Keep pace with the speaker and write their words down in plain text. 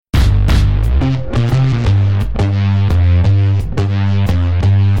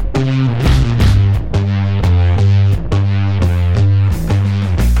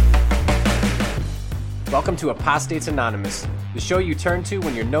to Apostates Anonymous, the show you turn to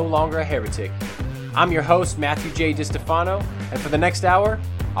when you're no longer a heretic. I'm your host, Matthew J. DiStefano, and for the next hour,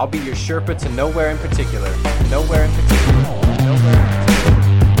 I'll be your Sherpa to nowhere in particular. Nowhere in particular. Nowhere in particular.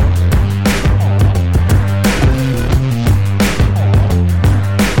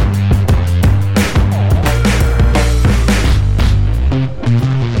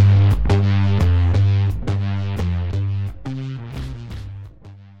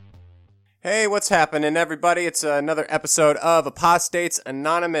 Hey, what's happening, everybody? It's another episode of Apostates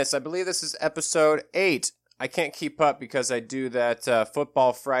Anonymous. I believe this is episode 8. I can't keep up because I do that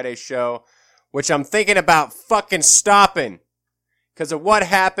Football Friday show, which I'm thinking about fucking stopping because of what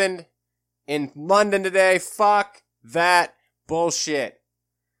happened in London today. Fuck that bullshit.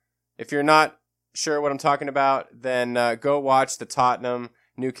 If you're not sure what I'm talking about, then go watch the Tottenham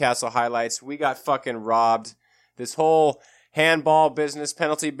Newcastle highlights. We got fucking robbed. This whole handball business,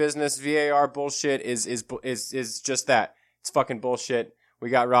 penalty business, VAR bullshit is just that. It's fucking bullshit. We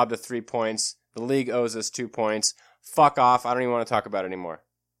got robbed of 3 points. The league owes us 2 points. Fuck off. I don't even want to talk about it anymore.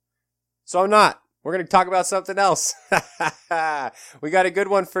 So I'm not. We're going to talk about something else. We got a good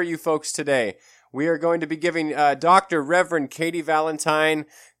one for you folks today. We are going to be giving Dr. Reverend Katy Valentine,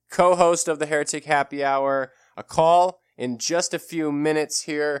 co-host of the Heretic Happy Hour, a call in just a few minutes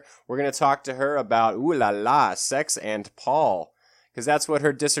here. We're going to talk to her about, ooh la la, sex and Paul. Because that's what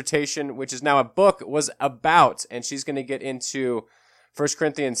her dissertation, which is now a book, was about. And she's going to get into 1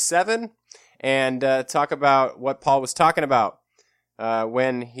 Corinthians 7 and talk about what Paul was talking about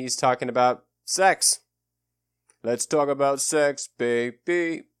when he's talking about sex. Let's talk about sex,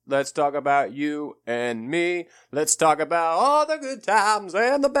 baby. Let's talk about you and me. Let's talk about all the good times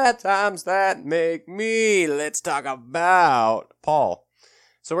and the bad times that make me. Let's talk about Paul.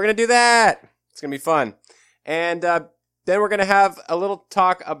 So we're going to do that. It's going to be fun. And then we're going to have a little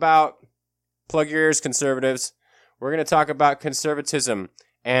talk about, plug your ears, conservatives. We're going to talk about conservatism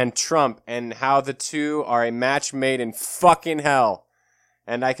and Trump and how the two are a match made in fucking hell.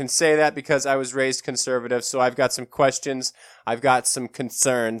 And I can say that because I was raised conservative, so I've got some questions. I've got some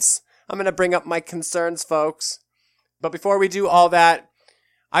concerns. I'm going to bring up my concerns, folks. But before we do all that,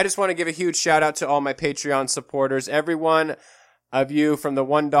 I just want to give a huge shout out to all my Patreon supporters. Every one of you from the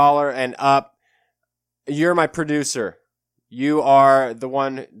 $1 and up, you're my producer. You are the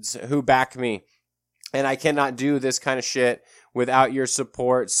ones who back me. And I cannot do this kind of shit without your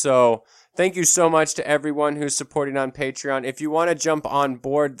support. So thank you so much to everyone who's supporting on Patreon. If you want to jump on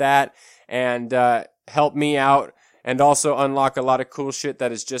board that and help me out and also unlock a lot of cool shit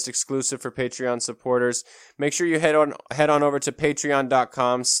that is just exclusive for Patreon supporters, make sure you head on over to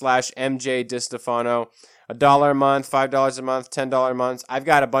patreon.com/MJDiStefano. $1 a month, $5 a month, $10 a month. I've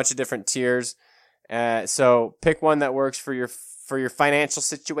got a bunch of different tiers. So pick one that works for your financial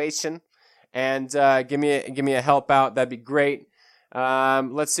situation and give me a help out. That'd be great.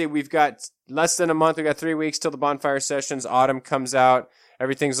 Let's see, we've got less than a month. We've got 3 weeks till the Bonfire Sessions. Autumn comes out.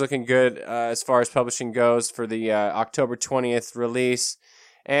 Everything's looking good as far as publishing goes for the October 20th release.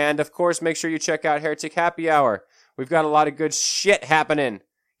 And, of course, make sure you check out Heretic Happy Hour. We've got a lot of good shit happening.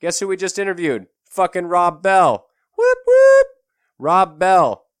 Guess who we just interviewed? Fucking Rob Bell. Whoop, whoop. Rob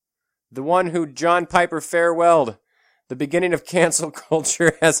Bell. The one who John Piper farewelled. The beginning of cancel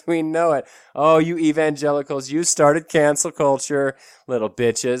culture as we know it. Oh, you evangelicals, you started cancel culture, little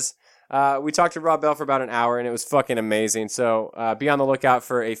bitches. We talked to Rob Bell for about an hour, and it was fucking amazing. So be on the lookout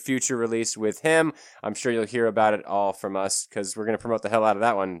for a future release with him. I'm sure you'll hear about it all from us, because we're going to promote the hell out of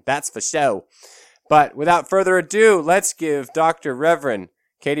that one. That's for show. But without further ado, let's give Dr. Reverend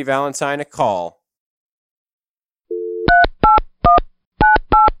Katy Valentine a call.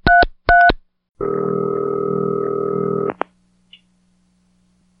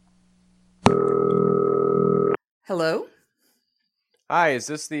 Hello? Hi, is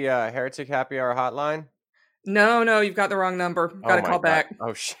this the Heretic Happy Hour hotline? No, you've got the wrong number. Got to call back.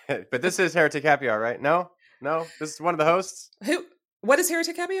 Oh, shit. But this is Heretic Happy Hour, right? No? This is one of the hosts? What is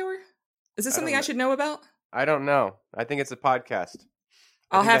Heretic Happy Hour? Is this something I should know about? I don't know. I think it's a podcast.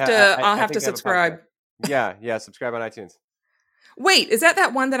 I'll have to subscribe. Yeah, subscribe on iTunes. Wait, is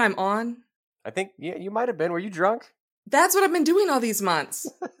that one that I'm on? I think, yeah, you might have been. Were you drunk? That's what I've been doing all these months.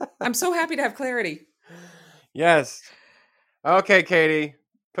 I'm so happy to have clarity. Yes. Okay, Katy,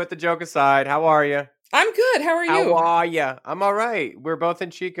 put the joke aside. How are you? I'm good. How are you? How are you? I'm all right. We're both in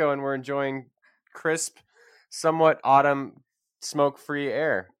Chico, and we're enjoying crisp, somewhat autumn, smoke-free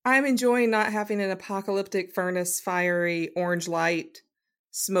air. I'm enjoying not having an apocalyptic, furnace, fiery, orange light,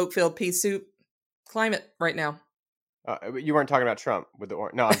 smoke-filled pea soup climate right now. You weren't talking about Trump with the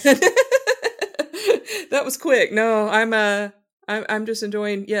orange. No, that was quick. No, I'm just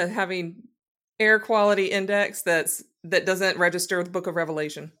enjoying having air quality index that doesn't register the Book of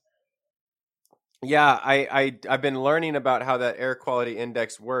Revelation. Yeah, I've been learning about how that air quality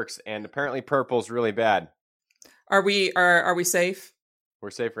index works, and apparently purple's really bad. Are we safe?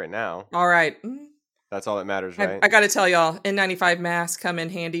 We're safe right now. All right. That's all that matters, right? I got to tell y'all, N95 masks come in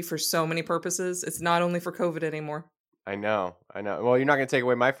handy for so many purposes. It's not only for COVID anymore. I know. Well, you're not going to take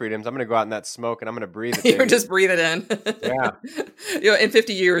away my freedoms. I'm going to go out in that smoke and I'm going to breathe it. You're just breathe it in. Yeah. In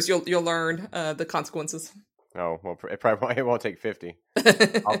 50 years, you'll learn the consequences. Oh, well, it won't take 50.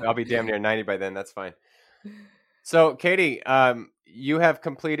 I'll be damn near 90 by then. That's fine. So, Katy, you have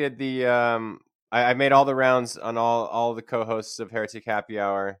completed the. I made all the rounds on all the co-hosts of Heretic Happy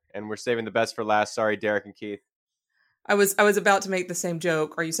Hour, and we're saving the best for last. Sorry, Derek and Keith. I was about to make the same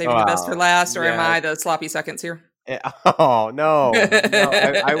joke. Are you saving the best for last, or am I the sloppy seconds here? Oh no,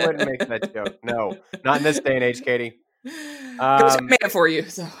 I wouldn't make that joke. No, not in this day and age, Katy. I made it for you.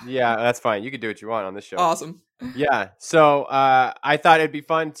 So. Yeah, that's fine. You can do what you want on this show. Awesome. Yeah. So I thought it'd be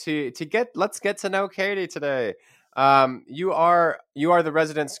fun to let's get to know Katy today. You are the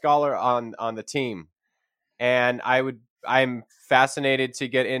resident scholar on the team, and I'm fascinated to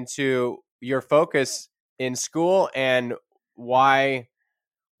get into your focus in school and why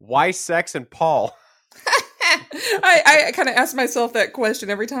sex and Paul. I kind of ask myself that question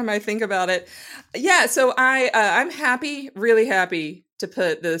every time I think about it. Yeah, so I'm really happy to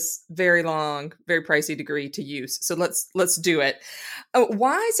put this very long, very pricey degree to use. So let's do it.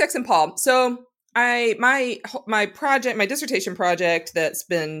 Why sex and Paul? So my dissertation project that's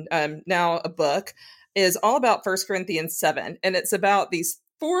been now a book is all about 1 Corinthians 7, and it's about these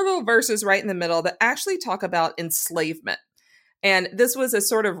 4 little verses right in the middle that actually talk about enslavement. And this was a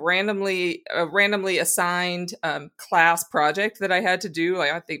sort of randomly assigned class project that I had to do.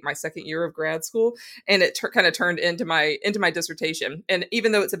 I think my second year of grad school, and it kind of turned into my dissertation. And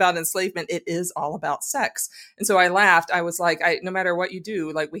even though it's about enslavement, it is all about sex. And so I laughed. I was like, no matter what you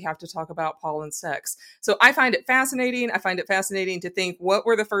do, like we have to talk about Paul and sex. So I find it fascinating. I find it fascinating to think, what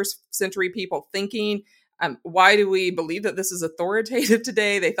were the first century people thinking? Why do we believe that this is authoritative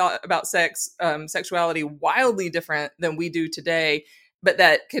today? They thought about sexuality wildly different than we do today, but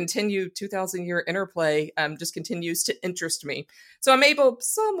that continued 2,000-year interplay just continues to interest me. So I'm able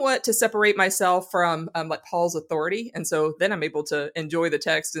somewhat to separate myself from like Paul's authority, and so then I'm able to enjoy the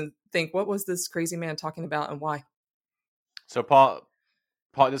text and think, what was this crazy man talking about and why? So Paul,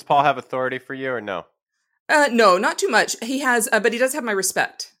 does Paul have authority for you or no? No, not too much. He has, but he does have my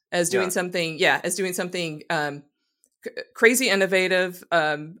respect. As doing something crazy innovative,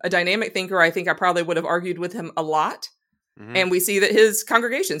 a dynamic thinker. I think I probably would have argued with him a lot. Mm-hmm. And we see that his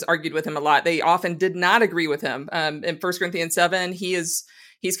congregations argued with him a lot. They often did not agree with him. In 1 Corinthians 7, he's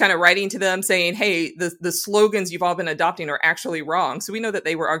kind of writing to them saying, hey, the slogans you've all been adopting are actually wrong. So we know that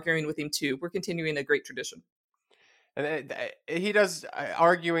they were arguing with him too. We're continuing a great tradition. And he does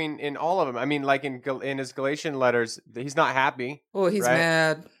arguing in all of them. I mean, like in his Galatian letters, he's not happy. Oh, he's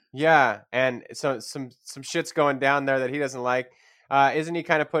mad. Yeah, and so some shit's going down there that he doesn't like. Isn't he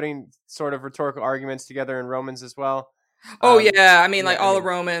kind of putting sort of rhetorical arguments together in Romans as well? Oh, yeah. I mean, all of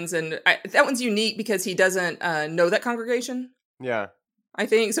Romans. And that one's unique because he doesn't know that congregation. Yeah. I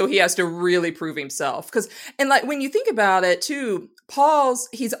think so. He has to really prove himself. And like when you think about it, too,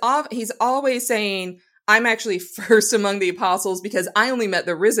 he's always saying, I'm actually first among the apostles because I only met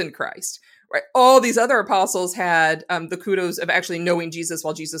the risen Christ. Right. All these other apostles had the kudos of actually knowing Jesus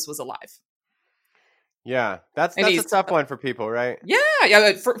while Jesus was alive. Yeah, that's a tough one for people, right?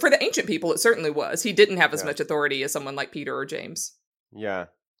 Yeah. For the ancient people, it certainly was. He didn't have as much authority as someone like Peter or James. Yeah.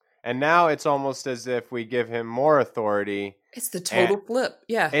 And now it's almost as if we give him more authority. It's the total flip.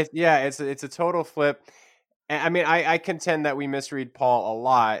 Yeah. It's a total flip. I mean, I contend that we misread Paul a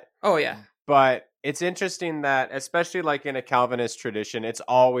lot. Oh, yeah. But it's interesting that, especially like in a Calvinist tradition, it's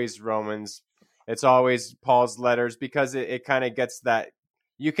always Romans, it's always Paul's letters, because it kind of gets that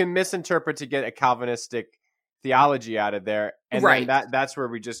you can misinterpret to get a Calvinistic theology out of there, and then that's where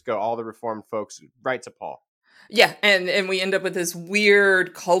we just go, all the Reformed folks, right to Paul. Yeah, and we end up with this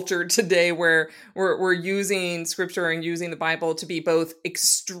weird culture today where we're using scripture and using the Bible to be both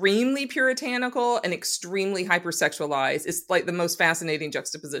extremely puritanical and extremely hypersexualized. It's like the most fascinating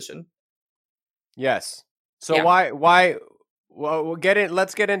juxtaposition. Yes. So why? Well,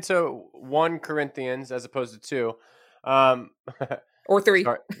 let's get into 1 Corinthians as opposed to 2, or 3,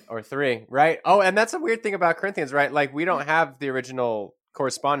 or 3, right? Oh, and that's a weird thing about Corinthians, right? Like we don't have the original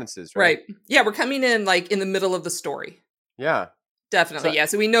correspondences, right? Yeah, we're coming in like in the middle of the story. Yeah, definitely.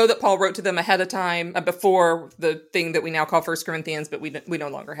 So we know that Paul wrote to them ahead of time before the thing that we now call 1 Corinthians, but we no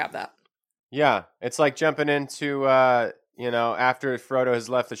longer have that. Yeah, it's like jumping into after Frodo has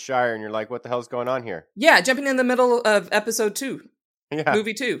left the Shire, and you're like, what the hell's going on here? Yeah, jumping in the middle of episode 2. Yeah.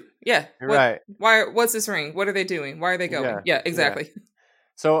 Movie 2. Yeah. Right. What's this ring? What are they doing? Why are they going? Yeah, exactly. Yeah.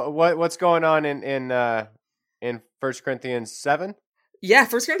 So what's going on in 1 Corinthians 7? Yeah,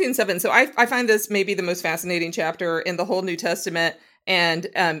 1 Corinthians 7. So I find this maybe the most fascinating chapter in the whole New Testament. And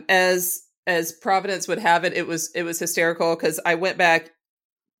as Providence would have it, it was hysterical because I went back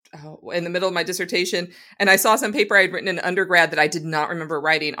in the middle of my dissertation and I saw some paper I had written in undergrad that I did not remember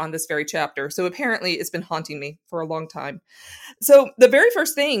writing on this very chapter. So apparently it's been haunting me for a long time. So the very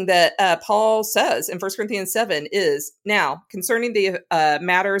first thing that Paul says in 1 Corinthians 7 is, now concerning the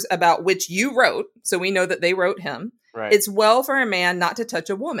matters about which you wrote, so we know that they wrote him, right. It's well for a man not to touch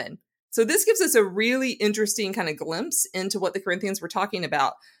a woman. So this gives us a really interesting kind of glimpse into what the Corinthians were talking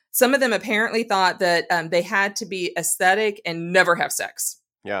about. Some of them apparently thought that they had to be aesthetic and never have sex.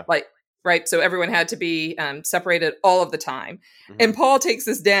 Yeah. Right. So everyone had to be separated all of the time. Mm-hmm. And Paul takes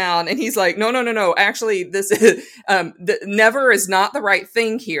this down and he's like, no. Actually, this is never is not the right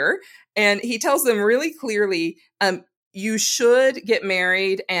thing here. And he tells them really clearly, you should get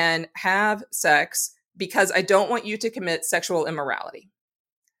married and have sex because I don't want you to commit sexual immorality.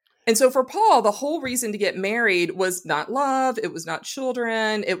 And so for Paul, the whole reason to get married was not love. It was not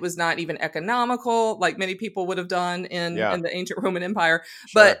children. It was not even economical, like many people would have done in the ancient Roman Empire,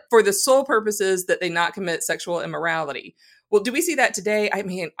 but for the sole purposes that they not commit sexual immorality. Well, do we see that today? I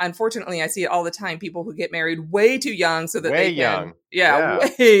mean, unfortunately, I see it all the time. People who get married way too young so that way young,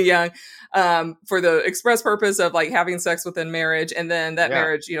 for the express purpose of like having sex within marriage. And then that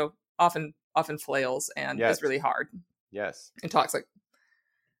marriage, often flails and is really hard. Yes. And toxic.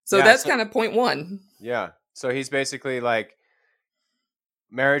 So that's kind of point one. Yeah. So he's basically like,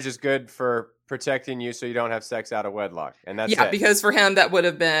 marriage is good for protecting you so you don't have sex out of wedlock. And that's it. Because for him that would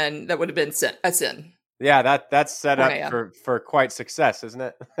have been a sin. Yeah, that's set up for quite success, isn't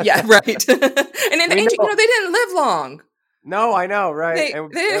it? Yeah, right. And in the ancient, they didn't live long. No, I know, right?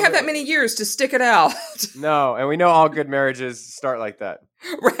 They didn't have that many years to stick it out. No, and we know all good marriages start like that.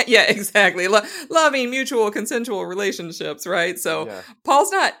 Right, yeah, exactly. Loving, mutual, consensual relationships, right? So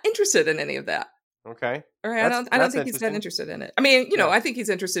Paul's not interested in any of that. Okay. All right, I don't think he's that interested in it. I mean, I think he's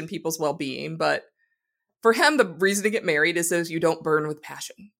interested in people's well-being, but for him, the reason to get married is so you don't burn with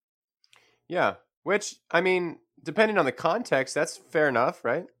passion. Yeah, which, I mean, depending on the context, that's fair enough,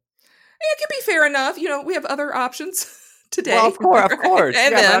 right? It can be fair enough. We have other options today. Well, of course.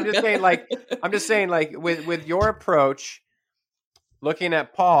 And then, I'm just saying, with your approach, looking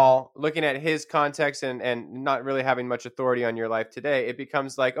at Paul, looking at his context and not really having much authority on your life today, it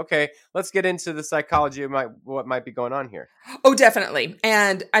becomes like, okay, let's get into the psychology of what might be going on here. Oh, definitely.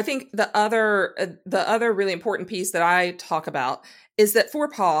 And I think the other really important piece that I talk about is that for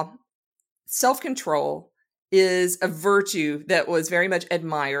Paul, self-control is a virtue that was very much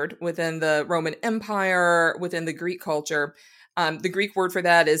admired within the Roman Empire, within the Greek culture. The Greek word for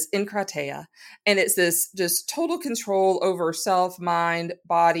that is enkrateia. And it's this just total control over self, mind,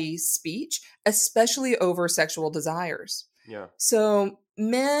 body, speech, especially over sexual desires. Yeah. So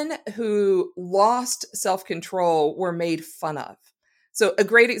men who lost self-control were made fun of. So a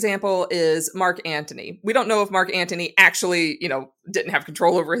great example is Mark Antony. We don't know if Mark Antony actually, didn't have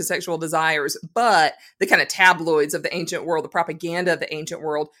control over his sexual desires, but the kind of tabloids of the ancient world, the propaganda of the ancient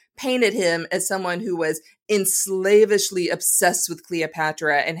world, painted him as someone who was enslavishly obsessed with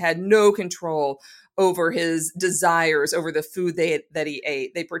Cleopatra and had no control over his desires, over the food that he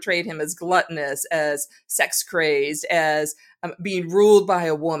ate. They portrayed him as gluttonous, as sex crazed, as being ruled by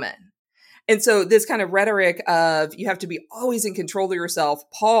a woman. And so this kind of rhetoric of you have to be always in control of yourself,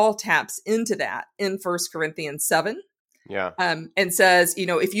 Paul taps into that in 1 Corinthians 7. Yeah. And says,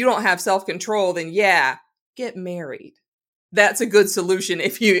 if you don't have self-control, then get married. That's a good solution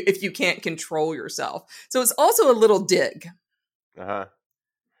if you can't control yourself. So it's also a little dig. Uh-huh.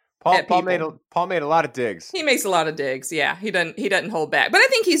 Paul made a lot of digs. He makes a lot of digs. Yeah, he doesn't hold back. But I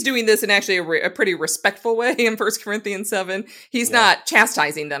think he's doing this in actually a pretty respectful way in 1 Corinthians 7. He's not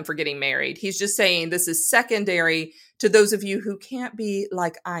chastising them for getting married. He's just saying this is secondary to those of you who can't be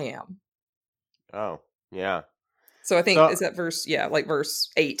like I am. Oh, yeah. So I think is that verse,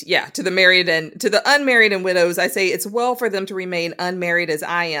 verse 8. Yeah, to the married and to the unmarried and widows, I say it's well for them to remain unmarried as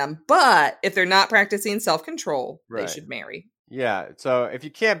I am. But if they're not practicing self-control, they should marry. Yeah, so if you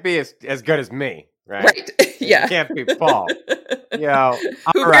can't be as good as me, right? Right, yeah. You can't be Paul. Who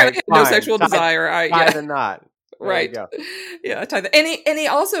apparently had no sexual desire. Than not. Right. Yeah, and he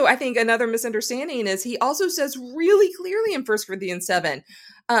also, I think another misunderstanding is he also says really clearly in 1 Corinthians 7,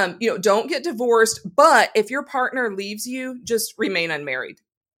 don't get divorced, but if your partner leaves you, just remain unmarried.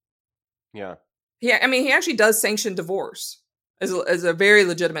 Yeah. he actually does sanction divorce as a very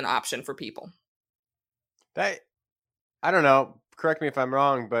legitimate option for people. That, I don't know. Correct me if I'm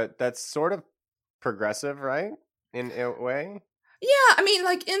wrong, but that's sort of progressive, right? In a way. Yeah, I mean,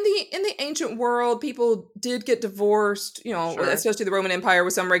 like in the ancient world, people did get divorced, Sure. especially the Roman Empire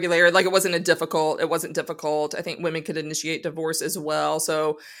with some regularity. Like it wasn't difficult. I think women could initiate divorce as well.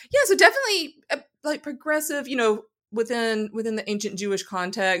 So yeah, so definitely like progressive, within the ancient Jewish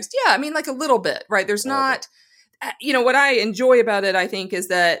context. Yeah, I mean, like a little bit, right? There's not, what I enjoy about it, I think, is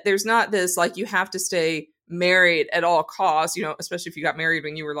that there's not this like you have to stay married at all costs, especially if you got married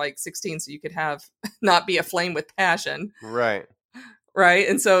when you were like 16, so you could have not be aflame with passion. Right. Right.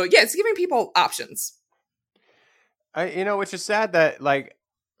 And so, yeah, it's giving people options. Which is sad that, like,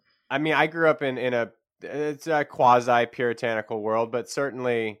 I mean, I grew up in it's a quasi puritanical world, but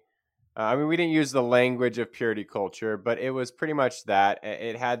certainly, I mean, we didn't use the language of purity culture, but it was pretty much that.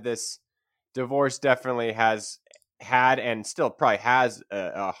 It had this divorce definitely has had and still probably has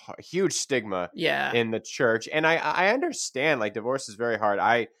a huge stigma in the church. And I understand, like, divorce is very hard.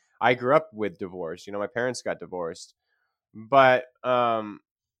 I grew up with divorce. My parents got divorced. But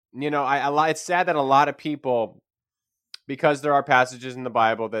it's sad that a lot of people, because there are passages in the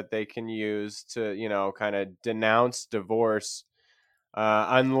Bible that they can use to kind of denounce divorce,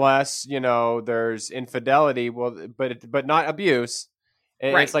 unless there's infidelity. Well, but not abuse.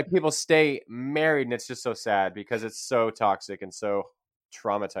 Right. It's like people stay married, and it's just so sad because it's so toxic and so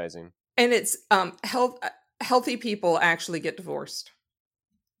traumatizing. And it's healthy people actually get divorced.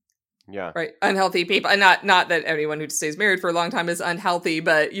 Yeah. Right. Unhealthy people. And not that anyone who stays married for a long time is unhealthy,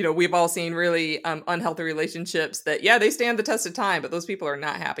 but we've all seen really unhealthy relationships that, they stand the test of time, but those people are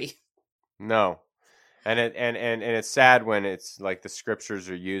not happy. No. And it's sad when it's like the scriptures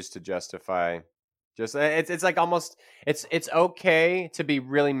are used to justify it's like almost it's okay to be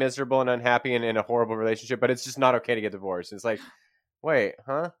really miserable and unhappy and in a horrible relationship, but it's just not okay to get divorced. It's like, wait,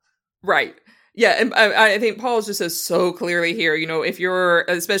 huh? Right. Yeah, and I think Paul just says so clearly here,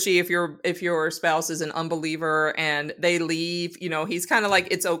 especially if your spouse is an unbeliever and they leave, he's kind of like,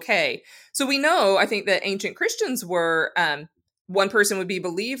 it's okay. So we know, I think that ancient Christians were, one person would be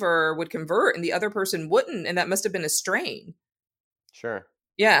believer, would convert, and the other person wouldn't, and that must have been a strain. Sure.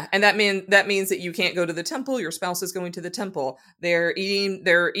 Yeah, and that means that you can't go to the temple. Your spouse is going to the temple. They're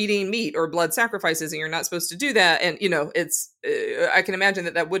eating meat or blood sacrifices, and you're not supposed to do that. And it's I can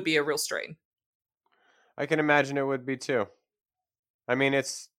imagine that would be a real strain. I can imagine it would be too. I mean,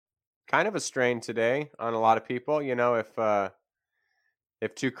 it's kind of a strain today on a lot of people.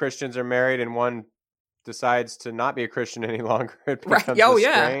 If two Christians are married and one decides to not be a Christian any longer, it becomes a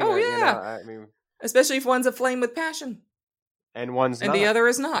strain. Oh yeah. I mean, especially if one's aflame with passion. And one's and not. the other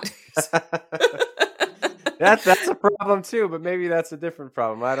is not. That's a problem too, but maybe that's a different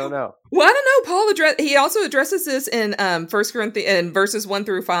problem. I don't know. Well, I don't know. Paul he also addresses this in 1 Corinthians in verses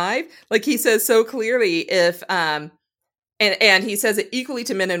 1-5. Like he says so clearly, if and he says it equally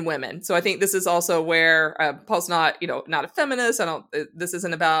to men and women. So I think this is also where Paul's not a feminist. This is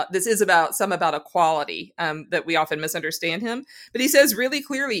about equality that we often misunderstand him. But he says really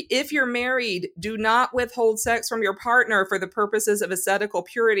clearly, if you're married, do not withhold sex from your partner for the purposes of ascetical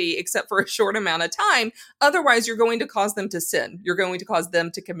purity, except for a short amount of time. Otherwise, you're going to cause them to sin. You're going to cause them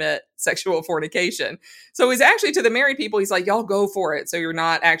to commit sexual fornication. So he's actually, to the married people, he's like, y'all go for it. So you're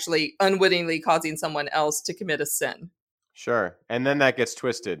not actually unwittingly causing someone else to commit a sin. Sure. And then that gets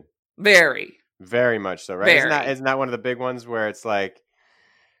twisted. Very. Very much so, right? Isn't that one of the big ones where it's like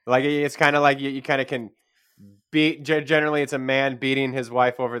it's kind of like you kind of can beat, generally it's a man beating his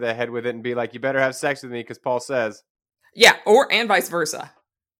wife over the head with it and be like, you better have sex with me because Paul says. Yeah, and vice versa.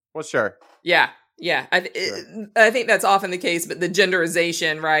 Well, sure. Yeah. I think that's often the case, but the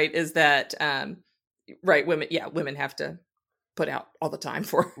genderization, right, is that, women have to put out all the time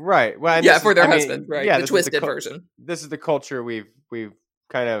for for their husband, right? Yeah, the twisted version. This is the culture we've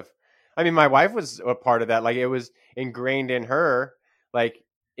kind of. I mean, my wife was a part of that. Like, it was ingrained in her, like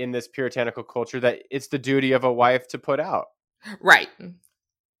in this puritanical culture, that it's the duty of a wife to put out. Right.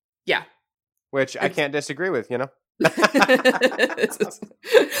 Yeah. Which I can't disagree with.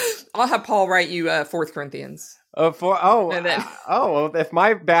 I'll have Paul write you 4 Corinthians. Well, if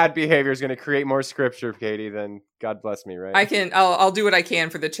my bad behavior is going to create more scripture, Katie, then God bless me, right? I'll do what I can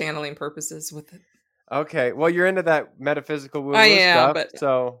for the channeling purposes with it. Okay, well, you're into that metaphysical woo stuff. But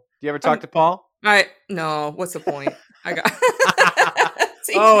so, do you ever talk to Paul? No. What's the point? I got.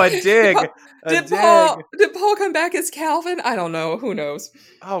 See, a dig. Did Paul come back as Calvin? I don't know. Who knows?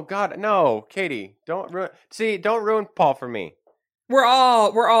 Oh God, no, Katie, don't ruin Paul for me. We're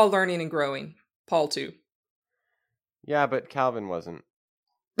all learning and growing. Paul too. Yeah, but Calvin wasn't.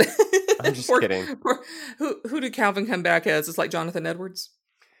 I'm just kidding. Who did Calvin come back as? It's like Jonathan Edwards?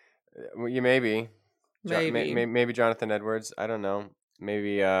 Well, you maybe. Maybe. Maybe Jonathan Edwards. I don't know.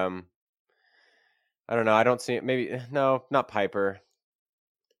 Maybe, I don't know. I don't see it. Maybe, no, not Piper.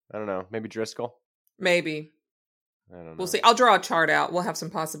 I don't know. Maybe Driscoll. Maybe. I don't know. We'll see. I'll draw a chart out. We'll have some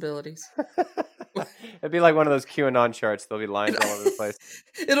possibilities. It'd be like one of those QAnon charts. There'll be lines all over the place.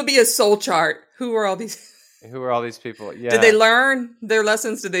 It'll be a soul chart. Who are all these? Who are all these people? Yeah. Did they learn their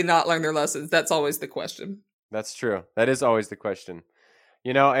lessons? Did they not learn their lessons? That's always the question. That's true. That is always the question.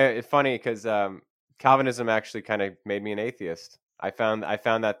 You know, it's funny because Calvinism actually kind of made me an atheist. I found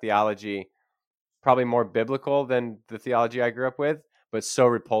that theology probably more biblical than the theology I grew up with, but so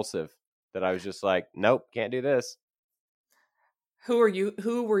repulsive that I was just like, nope, can't do this. Who were you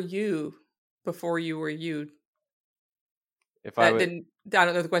before you were you? I don't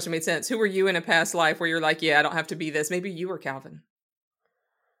know if the question made sense. Who were you in a past life where you're like, yeah, I don't have to be this? Maybe you were Calvin.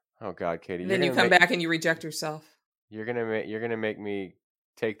 Oh God, Katy. And then you come back and you reject yourself. You're gonna make me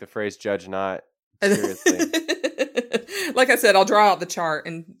take the phrase "judge not" seriously. Like I said, I'll draw out the chart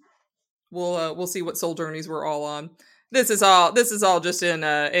and we'll see what soul journeys we're all on. This is all just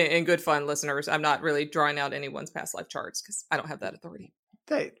in good fun, listeners. I'm not really drawing out anyone's past life charts because I don't have that authority.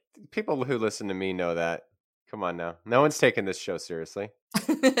 People who listen to me know that. Come on now, no one's taking this show seriously.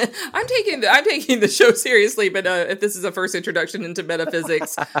 I'm taking the show seriously, but if this is a first introduction into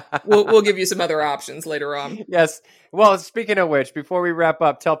metaphysics, we'll give you some other options later on. Yes. Well, speaking of which, before we wrap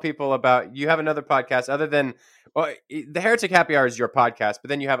up, tell people about you have another podcast other than the Heretic Happy Hour is your podcast, but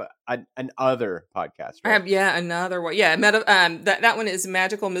then you have an other podcast. Right? I have another one. Yeah, that one is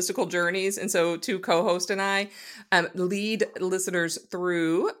Magical Mystical Journeys, and so two co-hosts and I lead listeners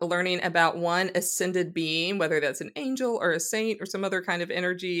through learning about one ascended being, whether that's an angel or a saint or some other kind of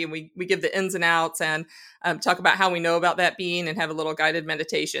energy, and we give the ins and outs and talk about how we know about that being and have a little guided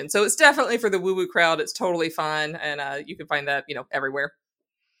meditation. So it's definitely for the woo-woo crowd. It's totally fun, and you can find that everywhere.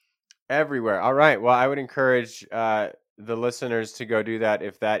 Everywhere. All right. Well, I would encourage the listeners to go do that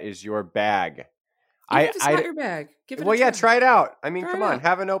if that is your bag. It's not your bag. Give it a try. Yeah, try it out. I mean, come on,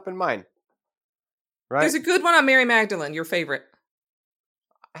 have an open mind. Right? There's a good one on Mary Magdalene, your favorite.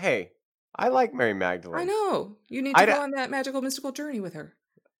 Hey, I like Mary Magdalene. I know. You need to go on that magical mystical journey with her.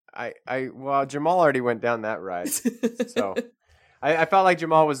 Well, Jamal already went down that ride. So I felt like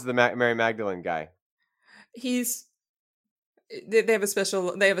Jamal was the Mary Magdalene guy. They have a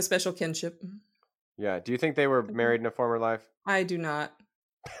special kinship. Yeah. Do you think they were married in a former life? I do not.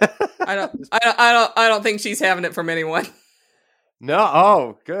 I don't think she's having it from anyone. No.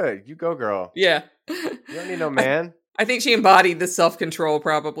 Oh, good. You go, girl. Yeah. You don't need no man. I think she embodied the self-control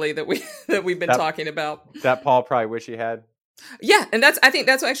probably that we've been talking about. That Paul probably wish he had. Yeah, and I think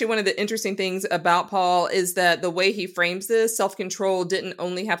that's actually one of the interesting things about Paul is that the way he frames this, self-control didn't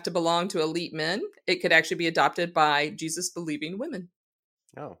only have to belong to elite men. It could actually be adopted by Jesus-believing women.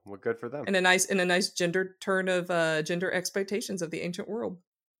 Oh, well, good for them. And a nice gender turn of gender expectations of the ancient world.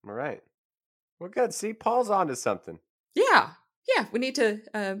 All right. Well, good. See, Paul's onto something. Yeah, we need to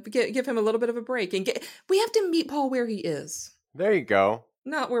give him a little bit of a break and we have to meet Paul where he is. There you go.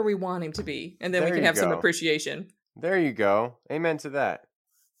 Not where we want him to be, and then we can have some appreciation. There you go. Amen to that.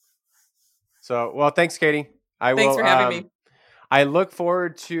 So, well, thanks, Katy. Thanks for having me. I look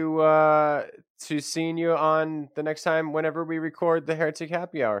forward to seeing you on the next time whenever we record the Heretic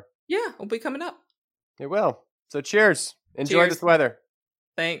Happy Hour. Yeah, it'll be coming up. It will. So, cheers. Enjoy this weather.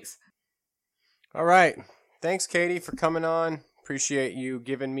 Thanks. All right. Thanks, Katy, for coming on. Appreciate you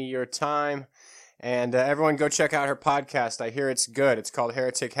giving me your time. And everyone go check out her podcast. I hear it's good. It's called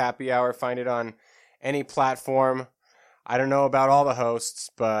Heretic Happy Hour. Find it on any platform. I don't know about all the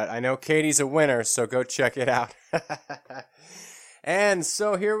hosts, but I know Katy's a winner, so go check it out. And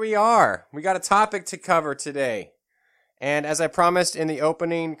so here we are. We got a topic to cover today. And as I promised in the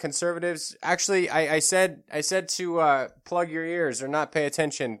opening, conservatives, actually, I said to plug your ears or not pay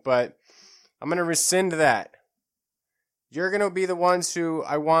attention, but I'm going to rescind that. You're going to be the ones who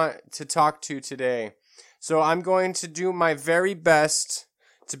I want to talk to today. So I'm going to do my very best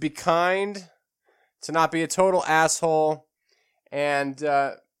to be kind, to not be a total asshole, and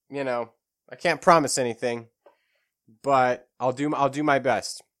I can't promise anything, but I'll do my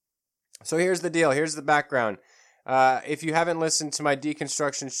best. So here's the deal. Here's the background. If you haven't listened to my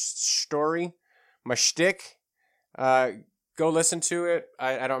deconstruction story, my shtick, go listen to it.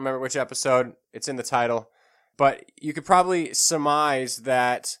 I don't remember which episode. It's in the title, but you could probably surmise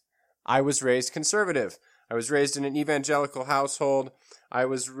that I was raised conservative. I was raised in an evangelical household. I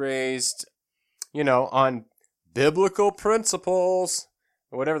was raised on biblical principles,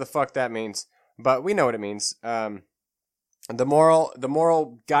 or whatever the fuck that means. But we know what it means. And The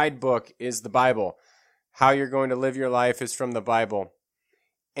moral guidebook is the Bible. How you're going to live your life is from the Bible.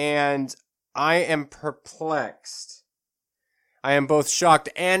 And I am perplexed. I am both shocked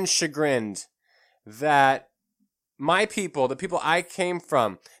and chagrined that my people, the people I came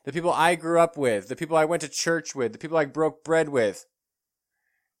from, the people I grew up with, the people I went to church with, the people I broke bread with,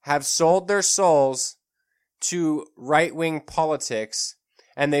 have sold their souls to right-wing politics,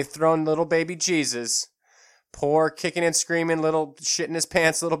 and they've thrown little baby Jesus, poor kicking and screaming little shit in his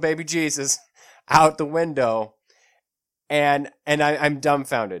pants little baby Jesus, out the window, and I'm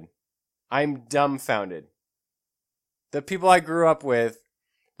dumbfounded. I'm dumbfounded. The people I grew up with,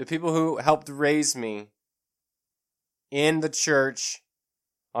 the people who helped raise me in the church,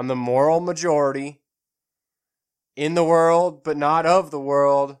 on the moral majority, in the world but not of the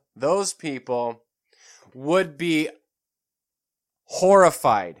world, those people would be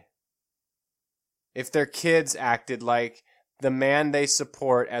horrified if their kids acted like the man they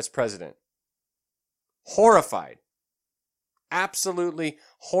support as president. Horrified. Absolutely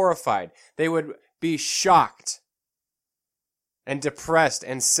horrified. They would be shocked and depressed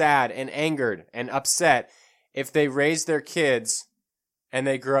and sad and angered and upset if they raised their kids and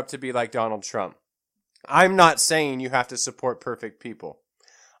they grew up to be like Donald Trump. I'm not saying you have to support perfect people.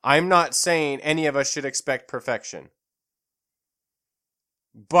 I'm not saying any of us should expect perfection.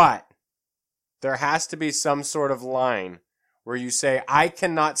 But there has to be some sort of line where you say, I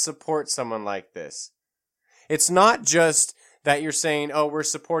cannot support someone like this. It's not just that you're saying, oh, we're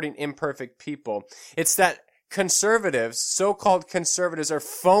supporting imperfect people. It's that conservatives, so-called conservatives, are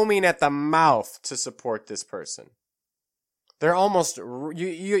foaming at the mouth to support this person. They're almost,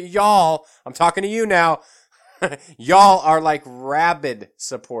 y'all, I'm talking to you now, y'all are like rabid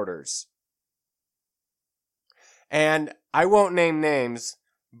supporters. And I won't name names,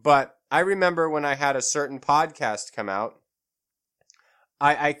 but I remember when I had a certain podcast come out,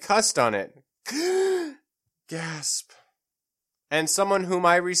 I cussed on it. Gasp. And someone whom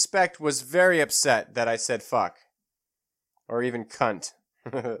I respect was very upset that I said fuck. Or even cunt.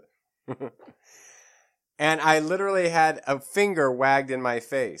 And I literally had a finger wagged in my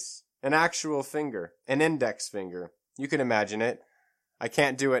face. An actual finger. An index finger. You can imagine it. I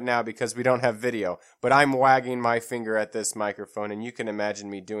can't do it now because we don't have video. But I'm wagging my finger at this microphone and you can imagine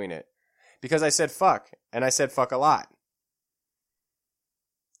me doing it. Because I said fuck. And I said fuck a lot.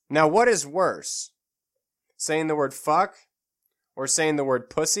 Now what is worse? Saying the word fuck? Or saying the word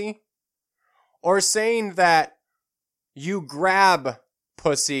pussy? Or saying that you grab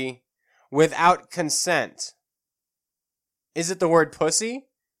pussy without consent? Is it the word pussy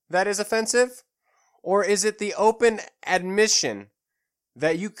that is offensive? Or is it the open admission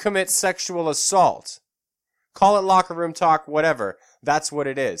that you commit sexual assault? Call it locker room talk, whatever. That's what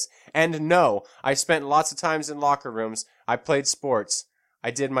it is. And no, I spent lots of times in locker rooms. I played sports. I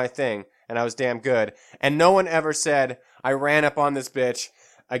did my thing, and I was damn good. And no one ever said, I ran up on this bitch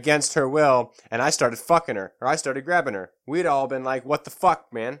against her will, and I started fucking her, or I started grabbing her. We'd all been like, what the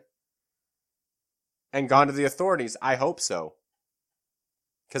fuck, man? And gone to the authorities. I hope so.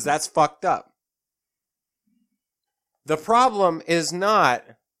 Because that's fucked up. The problem is not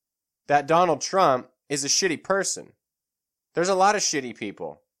that Donald Trump is a shitty person. There's a lot of shitty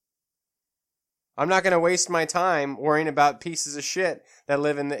people. I'm not going to waste my time worrying about pieces of shit that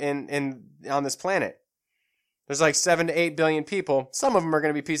live on this planet. There's like 7 to 8 billion people. Some of them are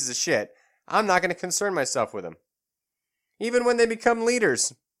going to be pieces of shit. I'm not going to concern myself with them. Even when they become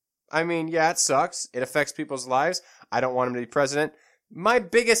leaders. I mean, yeah, it sucks. It affects people's lives. I don't want them to be president. My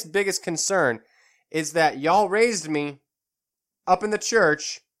biggest concern is that y'all raised me up in the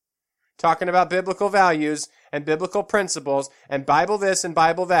church talking about biblical values and biblical principles and Bible this and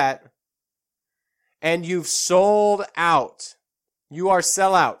Bible that. And you've sold out. You are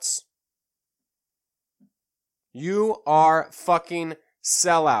sellouts. You are fucking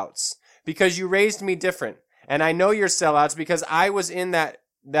sellouts. Because you raised me different. And I know you're sellouts because I was in that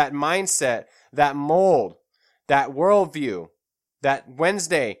mindset, that mold, that worldview, that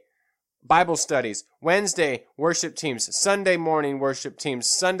Wednesday Bible studies, Wednesday worship teams, Sunday morning worship teams,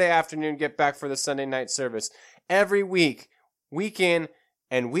 Sunday afternoon get back for the Sunday night service. Every week, week in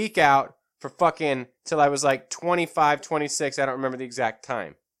and week out, for fucking till I was like 25, 26. I don't remember the exact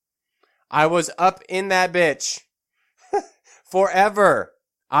time. I was up in that bitch forever.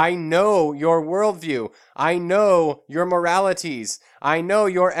 I know your worldview. I know your moralities. I know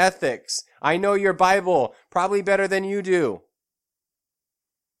your ethics. I know your Bible probably better than you do.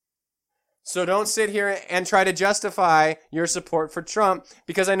 So don't sit here and try to justify your support for Trump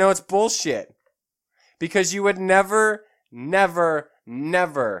because I know it's bullshit. Because you would never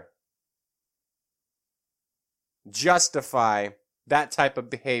justify that type of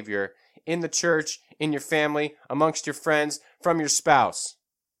behavior in the church, in your family, amongst your friends, from your spouse.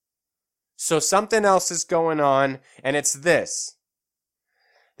 So something else is going on, and it's this.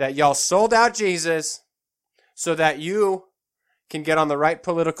 That y'all sold out Jesus so that you can get on the right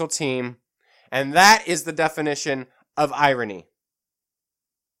political team, and that is the definition of irony.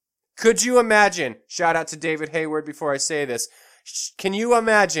 Could you imagine, shout out to David Hayward before I say this, can you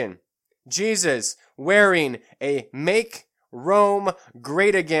imagine Jesus wearing a Make Rome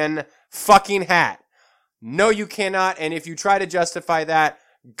Great Again fucking hat? No, you cannot, and if you try to justify that,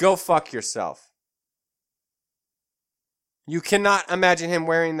 go fuck yourself. You cannot imagine him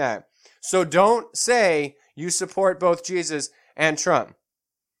wearing that. So don't say you support both Jesus and Trump.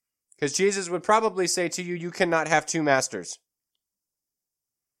 Because Jesus would probably say to you, you cannot have two masters.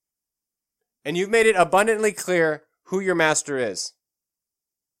 And you've made it abundantly clear who your master is.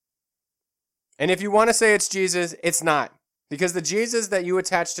 And if you want to say it's Jesus, it's not. Because the Jesus that you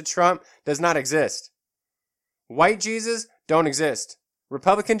attach to Trump does not exist. White Jesus don't exist.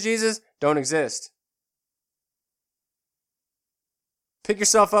 Republican Jesus don't exist. Pick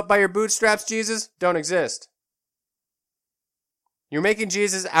yourself up by your bootstraps, Jesus, don't exist. You're making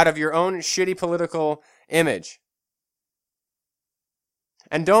Jesus out of your own shitty political image.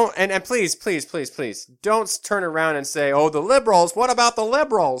 And please, don't turn around and say, oh, the liberals, what about the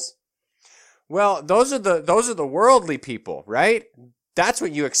liberals? Well, those are the worldly people, right? That's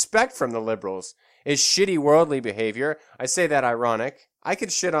what you expect from the liberals, is shitty worldly behavior. I say that ironic. I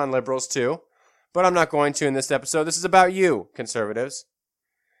could shit on liberals too, but I'm not going to in this episode. This is about you, conservatives.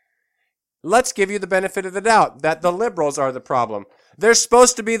 Let's give you the benefit of the doubt that the liberals are the problem. They're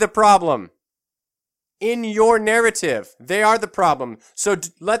supposed to be the problem. In your narrative, they are the problem. So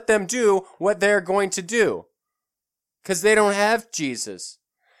let them do what they're going to do. Because they don't have Jesus.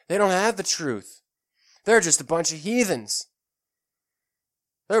 They don't have the truth. They're just a bunch of heathens.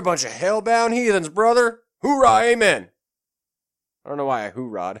 They're a bunch of hell-bound heathens, brother. Hoorah, amen. I don't know why I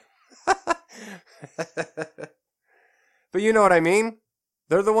hoorah'd. But you know what I mean.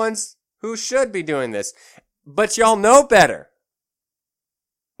 They're the ones who should be doing this. But y'all know better.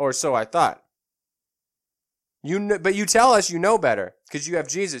 Or so I thought. But you tell us you know better. Because you have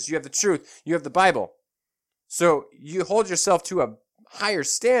Jesus, you have the truth, you have the Bible. So you hold yourself to a higher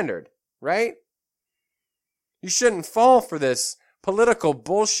standard, right? You shouldn't fall for this political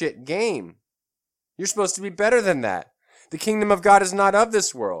bullshit game. You're supposed to be better than that. The kingdom of God is not of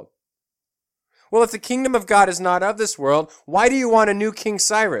this world. Well, if the kingdom of God is not of this world, why do you want a new King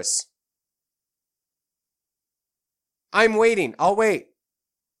Cyrus? I'm waiting. I'll wait.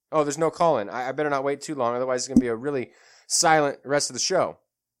 Oh, there's no call-in. I better not wait too long, otherwise it's going to be a really silent rest of the show.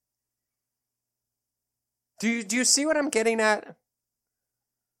 Do you see what I'm getting at?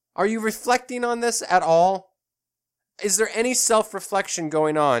 Are you reflecting on this at all? Is there any self-reflection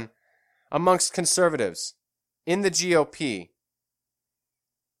going on amongst conservatives in the GOP?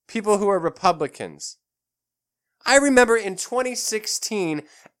 People who are Republicans. I remember in 2016,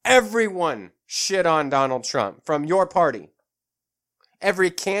 everyone shit on Donald Trump from your party.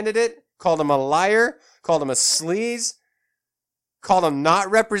 Every candidate called him a liar, called him a sleaze, called him not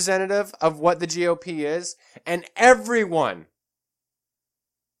representative of what the GOP is, and everyone,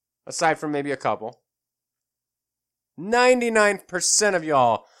 aside from maybe a couple, 99% of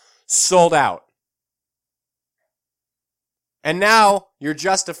y'all sold out. And now you're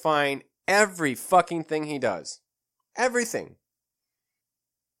justifying every fucking thing he does. Everything.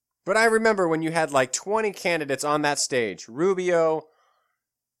 But I remember when you had like 20 candidates on that stage. Rubio,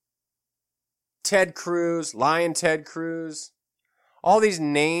 Ted Cruz, Lion Ted Cruz. All these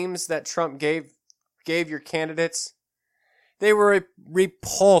names that Trump gave your candidates. They were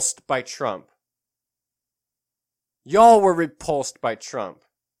repulsed by Trump. Y'all were repulsed by Trump.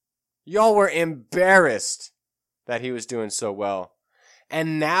 Y'all were embarrassed that he was doing so well.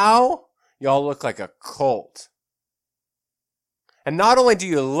 And now, y'all look like a cult. And not only do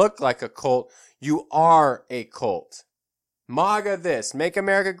you look like a cult, you are a cult. MAGA this, make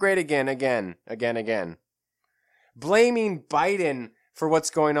America great again. Blaming Biden for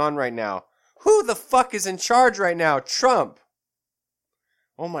what's going on right now. Who the fuck is in charge right now? Trump.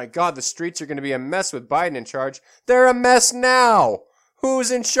 Oh my God, the streets are going to be a mess with Biden in charge. They're a mess now.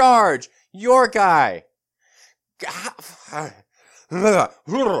 Who's in charge? Your guy.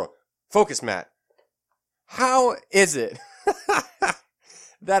 Focus, Matt. How is it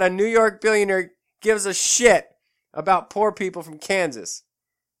that a New York billionaire gives a shit about poor people from Kansas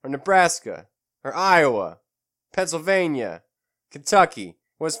or Nebraska or Iowa, Pennsylvania, Kentucky,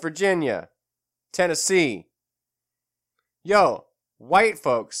 West Virginia, Tennessee? Yo, white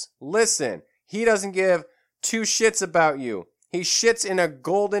folks, listen. He doesn't give two shits about you. He shits in a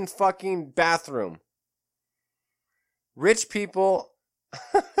golden fucking bathroom. Rich people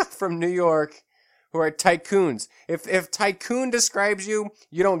from New York who are tycoons. If tycoon describes you,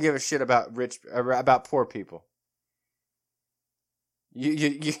 you don't give a shit about about poor people.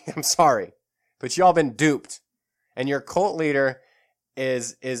 I'm sorry, but y'all been duped, and your cult leader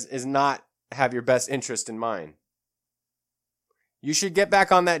is not have your best interest in mind. You should get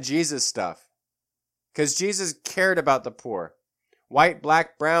back on that Jesus stuff, because Jesus cared about the poor, white,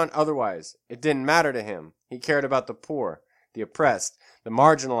 black, brown, otherwise. It didn't matter to him. He cared about the poor, the oppressed, the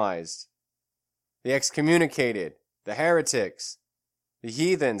marginalized, the excommunicated, the heretics, the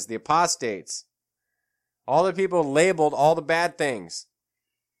heathens, the apostates. All the people labeled all the bad things.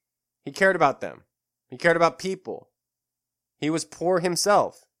 He cared about them. He cared about people. He was poor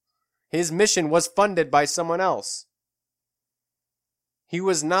himself. His mission was funded by someone else. He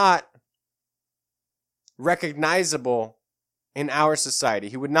was not recognizable in our society.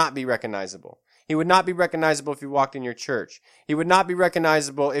 He would not be recognizable. He would not be recognizable if he walked in your church. He would not be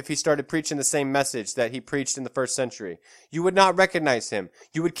recognizable if he started preaching the same message that he preached in the first century. You would not recognize him.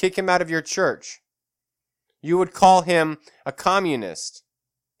 You would kick him out of your church. You would call him a communist.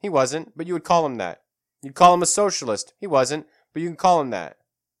 He wasn't, but you would call him that. You'd call him a socialist. He wasn't, but you can call him that.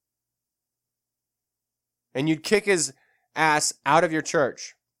 And you'd kick his ass out of your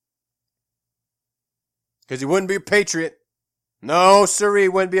church. Because he wouldn't be a patriot. No, sirree, he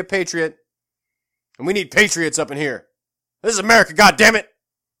wouldn't be a patriot. And we need patriots up in here. This is America, goddammit!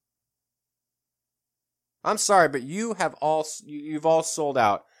 I'm sorry, but you've all sold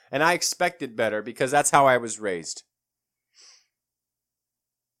out. And I expected better because that's how I was raised.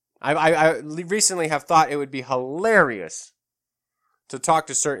 I recently have thought it would be hilarious to talk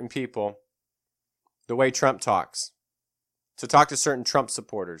to certain people the way Trump talks. To talk to certain Trump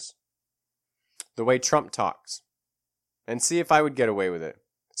supporters the way Trump talks. And see if I would get away with it.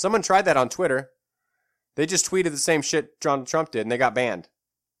 Someone tried that on Twitter. They just tweeted the same shit Donald Trump did and they got banned.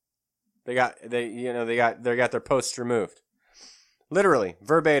 They got their posts removed. Literally,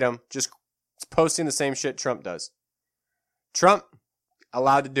 verbatim, just posting the same shit Trump does. Trump,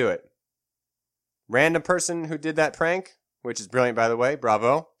 allowed to do it. Random person who did that prank, which is brilliant by the way,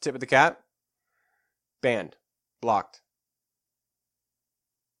 bravo, tip of the cap, banned, blocked,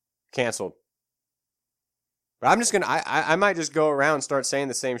 canceled. But I'm just I might just go around and start saying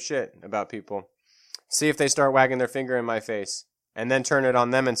the same shit about people. See if they start wagging their finger in my face. And then turn it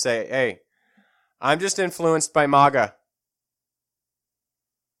on them and say, hey, I'm just influenced by MAGA.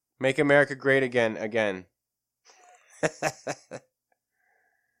 Make America great again.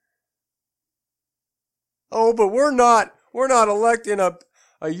 Oh, but we're not electing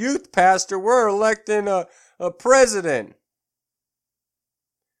a youth pastor. We're electing a president.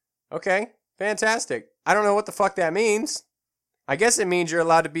 Okay, fantastic. I don't know what the fuck that means. I guess it means you're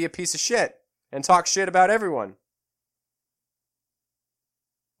allowed to be a piece of shit and talk shit about everyone.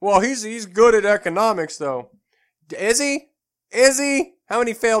 Well, he's good at economics, though. Is he? Is he? How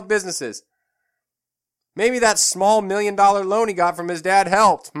many failed businesses? Maybe that small $1 million loan he got from his dad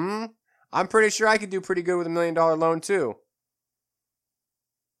helped. I'm pretty sure I could do pretty good with $1 million loan, too.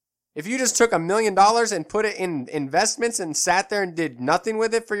 If you just took $1 million and put it in investments and sat there and did nothing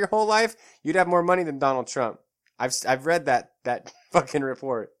with it for your whole life, you'd have more money than Donald Trump. I've read that fucking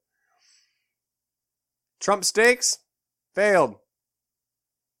report. Trump steaks? Failed.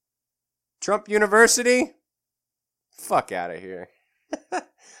 Trump University? Fuck out of here.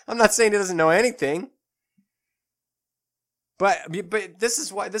 I'm not saying he doesn't know anything. But this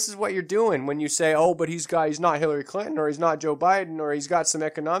is what you're doing when you say, oh, but he's not Hillary Clinton, or he's not Joe Biden, or he's got some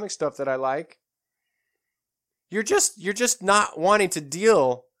economic stuff that I like. You're just not wanting to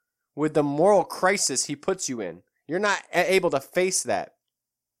deal with the moral crisis he puts you in. You're not able to face that.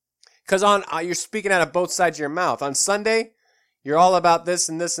 Because you're speaking out of both sides of your mouth. On Sunday, you're all about this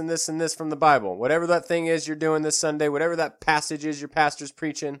and this and this and this from the Bible. Whatever that thing is you're doing this Sunday, whatever that passage is your pastor's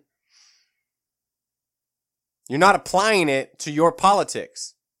preaching, you're not applying it to your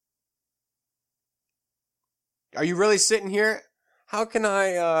politics. Are you really sitting here? How can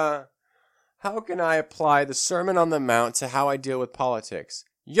I apply the Sermon on the Mount to how I deal with politics?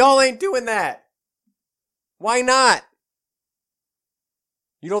 Y'all ain't doing that. Why not?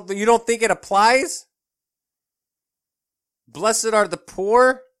 You don't think it applies? Blessed are the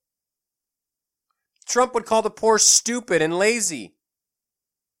poor. Trump would call the poor stupid and lazy.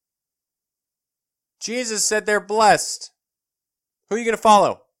 Jesus said they're blessed. Who are you going to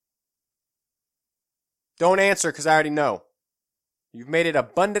follow? Don't answer because I already know. You've made it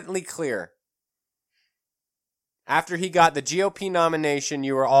abundantly clear. After he got the GOP nomination,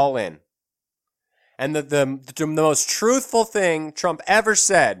 you were all in. And the most truthful thing Trump ever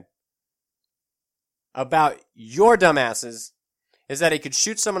said about your dumbasses is that he could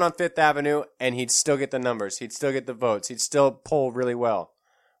shoot someone on Fifth Avenue and he'd still get the numbers. He'd still get the votes. He'd still poll really well.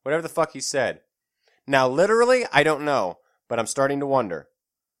 Whatever the fuck he said. Now, literally, I don't know, but I'm starting to wonder.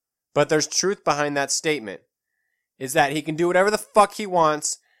 But there's truth behind that statement. Is that he can do whatever the fuck he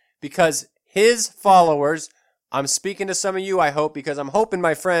wants because his followers, I'm speaking to some of you, I hope, because I'm hoping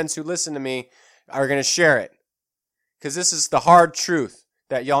my friends who listen to me are going to share it. Because this is the hard truth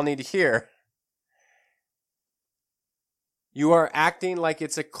that y'all need to hear. You are acting like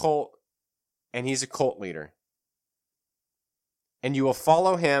it's a cult, and he's a cult leader. And you will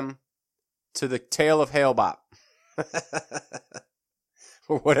follow him to the tail of Hail Bop.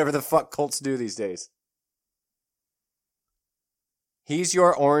 Or whatever the fuck cults do these days. He's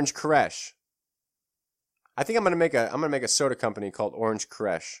your Orange Koresh. I think I'm gonna make a soda company called Orange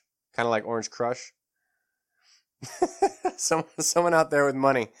Koresh. Kind of like Orange Crush. Someone out there with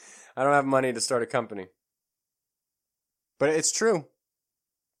money. I don't have money to start a company. But it's true.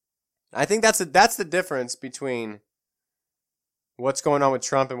 I think that's the difference between what's going on with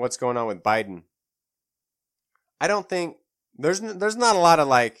Trump and what's going on with Biden. I don't think there's not a lot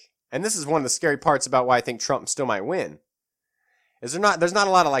of and this is one of the scary parts about why I think Trump still might win. There's not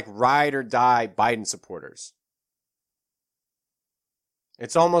a lot of ride or die Biden supporters.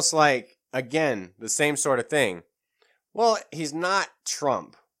 It's almost like, again, the same sort of thing. Well, he's not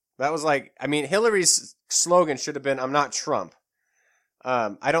Trump. That was Hillary's slogan should have been, I'm not Trump.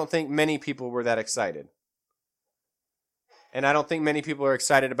 I don't think many people were that excited. And I don't think many people are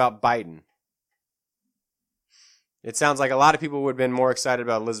excited about Biden. It sounds like a lot of people would have been more excited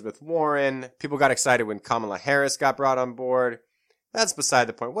about Elizabeth Warren. People got excited when Kamala Harris got brought on board. That's beside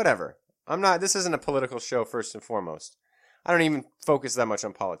the point. Whatever. This isn't a political show first and foremost. I don't even focus that much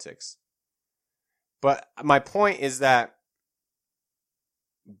on politics. But my point is that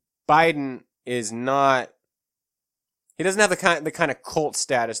Biden is not, he doesn't have the kind of cult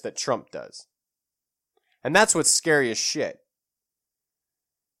status that Trump does. And that's what's scary as shit.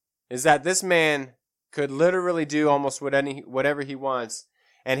 Is that this man could literally do almost whatever he wants,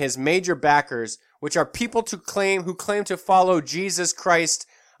 and his major backers, which are people who claim to follow Jesus Christ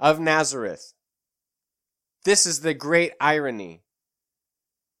of Nazareth. This is the great irony.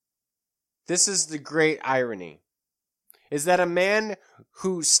 This is the great irony. Is that a man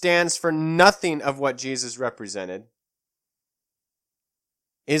who stands for nothing of what Jesus represented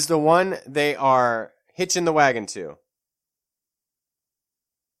is the one they are hitching the wagon to.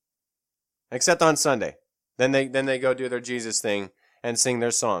 Except on Sunday. Then they go do their Jesus thing and sing their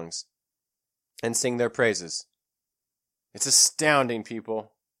songs and sing their praises. It's astounding,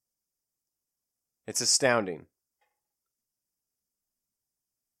 people. It's astounding.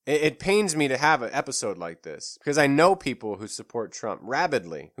 It pains me to have an episode like this because I know people who support Trump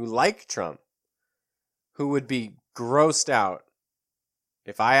rabidly, who like Trump, who would be grossed out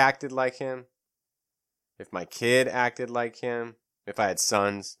if I acted like him, if my kid acted like him, if I had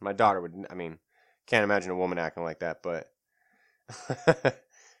sons. My daughter would, can't imagine a woman acting like that, but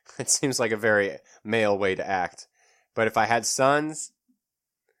it seems like a very male way to act. But if I had sons,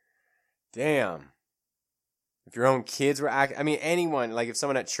 damn. If your own kids were acting, anyone, if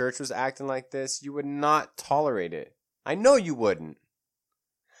someone at church was acting like this, you would not tolerate it. I know you wouldn't.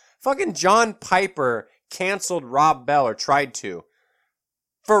 Fucking John Piper canceled Rob Bell, or tried to,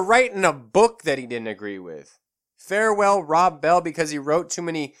 for writing a book that he didn't agree with. Farewell, Rob Bell, because he wrote too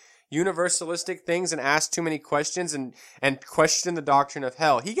many universalistic things and asked too many questions and questioned the doctrine of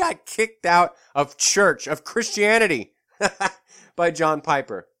hell. He got kicked out of church, of Christianity, by John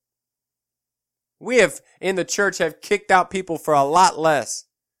Piper. We in the church, have kicked out people for a lot less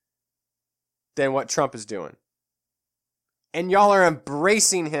than what Trump is doing. And y'all are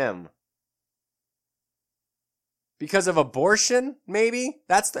embracing him. Because of abortion, maybe?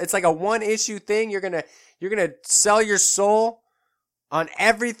 It's like a one-issue thing. You're gonna sell your soul on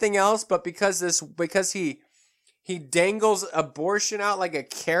everything else, but because he dangles abortion out like a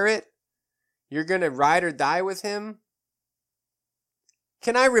carrot, you're gonna ride or die with him?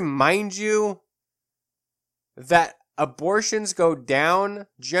 Can I remind you that abortions go down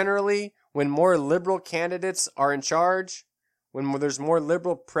generally when more liberal candidates are in charge? When there's more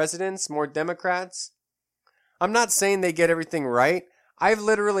liberal presidents, more Democrats? I'm not saying they get everything right. I'm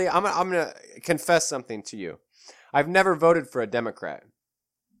going to confess something to you. I've never voted for a Democrat.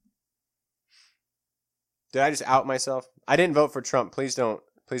 Did I just out myself? I didn't vote for Trump. Please don't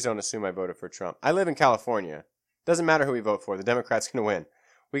assume I voted for Trump. I live in California. Doesn't matter who we vote for. The Democrat's going to win.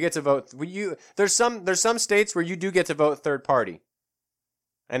 We get to vote. There's some states where you do get to vote third party.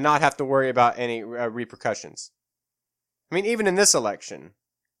 and not have to worry about any repercussions. I mean, even in this election,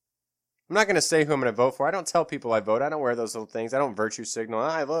 I'm not going to say who I'm going to vote for. I don't tell people I vote. I don't wear those little things. I don't virtue signal.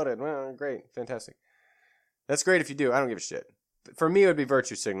 I voted. Well, great. Fantastic. That's great if you do. I don't give a shit. For me, it would be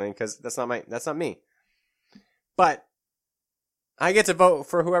virtue signaling because that's not me. But I get to vote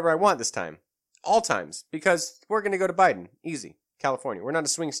for whoever I want this time. All times. Because we're going to go to Biden. Easy. California. We're not a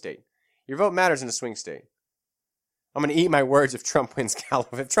swing state. Your vote matters in a swing state. I'm going to eat my words if Trump wins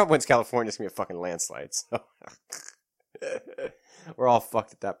California. If Trump wins California, it's going to be a fucking landslide. So we're all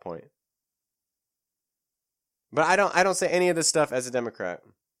fucked at that point. But I don't say any of this stuff as a Democrat.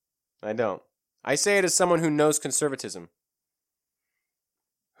 I don't. I say it as someone who knows conservatism.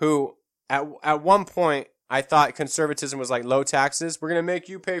 Who, at one point, I thought conservatism was like low taxes. We're going to make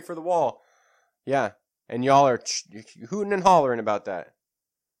you pay for the wall. Yeah. And y'all are hooting and hollering about that.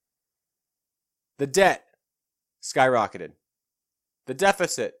 The debt skyrocketed. The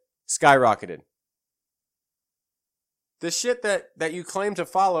deficit skyrocketed. The shit that you claim to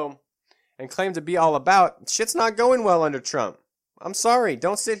follow and claim to be all about, shit's not going well under Trump. I'm sorry.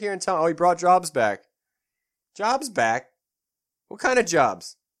 Don't sit here and tell, he brought jobs back. Jobs back? What kind of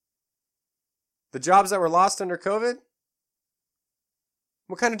jobs? The jobs that were lost under COVID?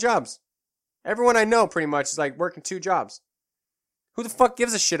 What kind of jobs? Everyone I know pretty much is like working 2 jobs. Who the fuck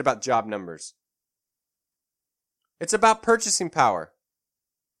gives a shit about job numbers? It's about purchasing power.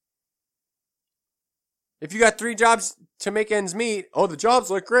 If you got 3 jobs to make ends meet, the jobs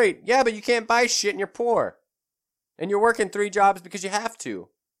look great. Yeah, but you can't buy shit and you're poor. And you're working 3 jobs because you have to.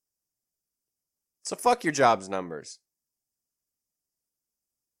 So fuck your jobs numbers.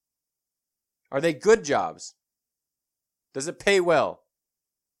 Are they good jobs? Does it pay well?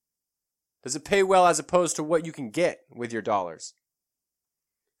 Does it pay well as opposed to what you can get with your dollars?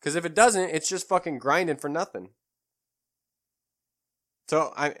 Because if it doesn't, it's just fucking grinding for nothing.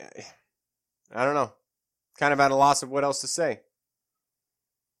 So I don't know. Kind of at a loss of what else to say.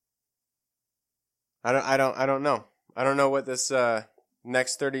 I don't know. I don't know what this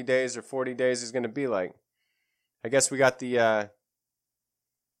next 30 days or 40 days is going to be like. I guess we got the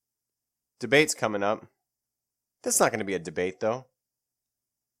debates coming up. That's not going to be a debate, though.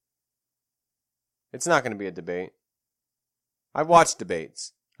 It's not going to be a debate. I've watched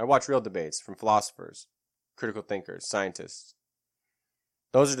debates. I watch real debates from philosophers, critical thinkers, scientists.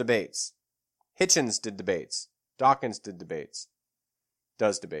 Those are debates. Hitchens did debates. Dawkins did debates.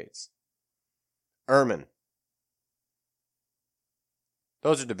 Does debates. Ehrman.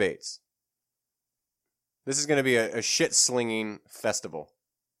 Those are debates. This is going to be a shit-slinging festival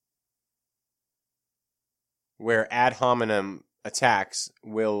where ad hominem attacks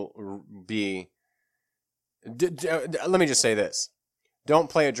will be... let me just say this. Don't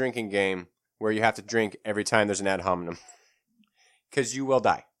play a drinking game where you have to drink every time there's an ad hominem. Because you will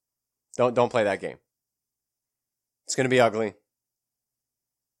die. Don't play that game. It's going to be ugly.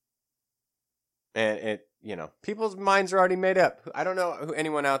 And people's minds are already made up. I don't know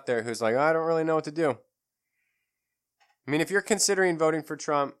anyone out there who's like, I don't really know what to do. I mean, if you're considering voting for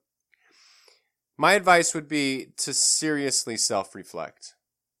Trump, my advice would be to seriously self-reflect.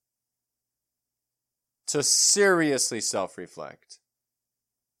 To seriously self-reflect.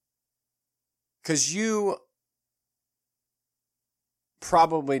 Because you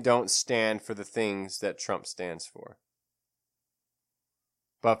probably don't stand for the things that Trump stands for.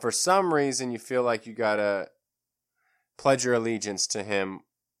 But for some reason, you feel like you gotta pledge your allegiance to him,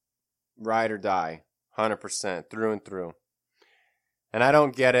 ride or die, 100%, through and through. And I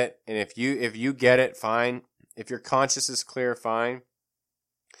don't get it. And if you get it, fine. If your conscience is clear, fine.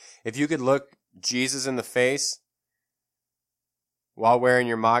 If you could look Jesus in the face while wearing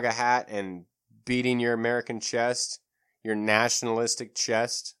your MAGA hat and beating your American chest, your nationalistic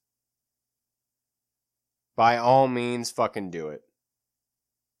chest, by all means, fucking do it.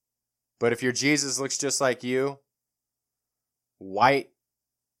 But if your Jesus looks just like you, white,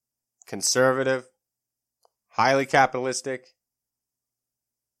 conservative, highly capitalistic,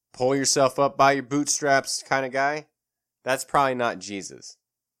 pull yourself up by your bootstraps kind of guy, that's probably not Jesus.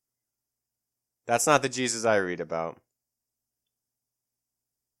 That's not the Jesus I read about.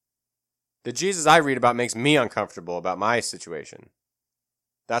 The Jesus I read about makes me uncomfortable about my situation.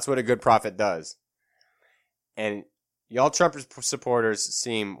 That's what a good prophet does. And y'all Trump supporters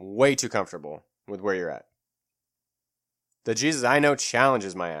seem way too comfortable with where you're at. The Jesus I know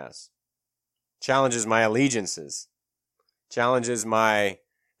challenges my ass. Challenges my allegiances. Challenges my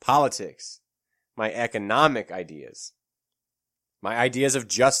politics. My economic ideas. My ideas of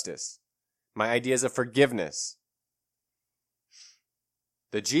justice. My ideas of forgiveness.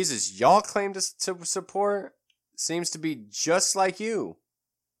 The Jesus y'all claim to support seems to be just like you.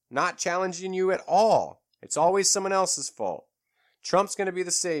 not challenging you at all. It's always someone else's fault. Trump's going to be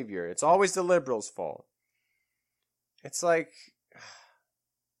the savior. It's always the liberals' fault. It's like,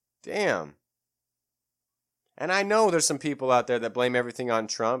 damn. And I know there's some people out there that blame everything on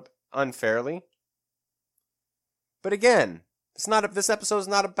Trump unfairly. But again, this episode is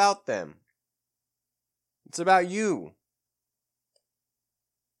not about them. It's about you.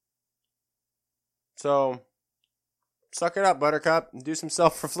 So, suck it up, Buttercup, and do some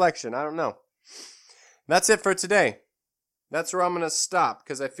self-reflection. I don't know. That's it for today. That's where I'm going to stop,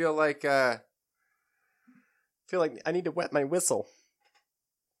 because I feel like I need to wet my whistle.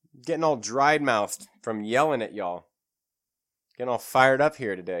 Getting all dried-mouthed from yelling at y'all. Getting all fired up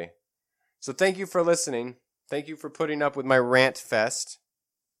here today. So thank you for listening. Thank you for putting up with my rant fest.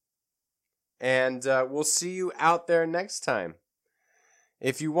 And we'll see you out there next time.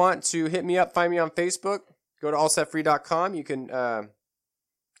 If you want to hit me up, find me on Facebook. Go to allsetfree.com. You can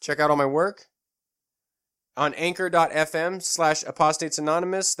check out all my work. On anchor.fm/Apostates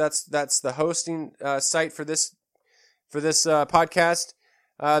Anonymous. That's the hosting site for this podcast.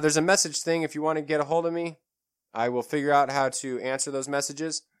 There's a message thing if you want to get a hold of me. I will figure out how to answer those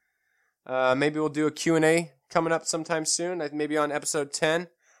messages. Maybe we'll do a Q&A coming up sometime soon. Maybe on episode 10.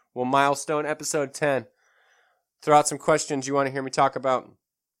 We'll milestone episode 10. Throw out some questions you want to hear me talk about.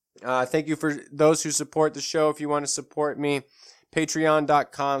 Thank you for those who support the show. If you want to support me,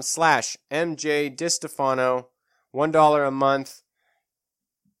 patreon.com/MJDiStefano. $1 a month.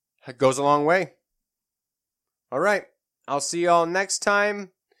 It goes a long way. All right. I'll see y'all next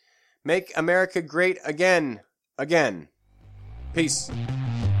time. Make America great again. Peace.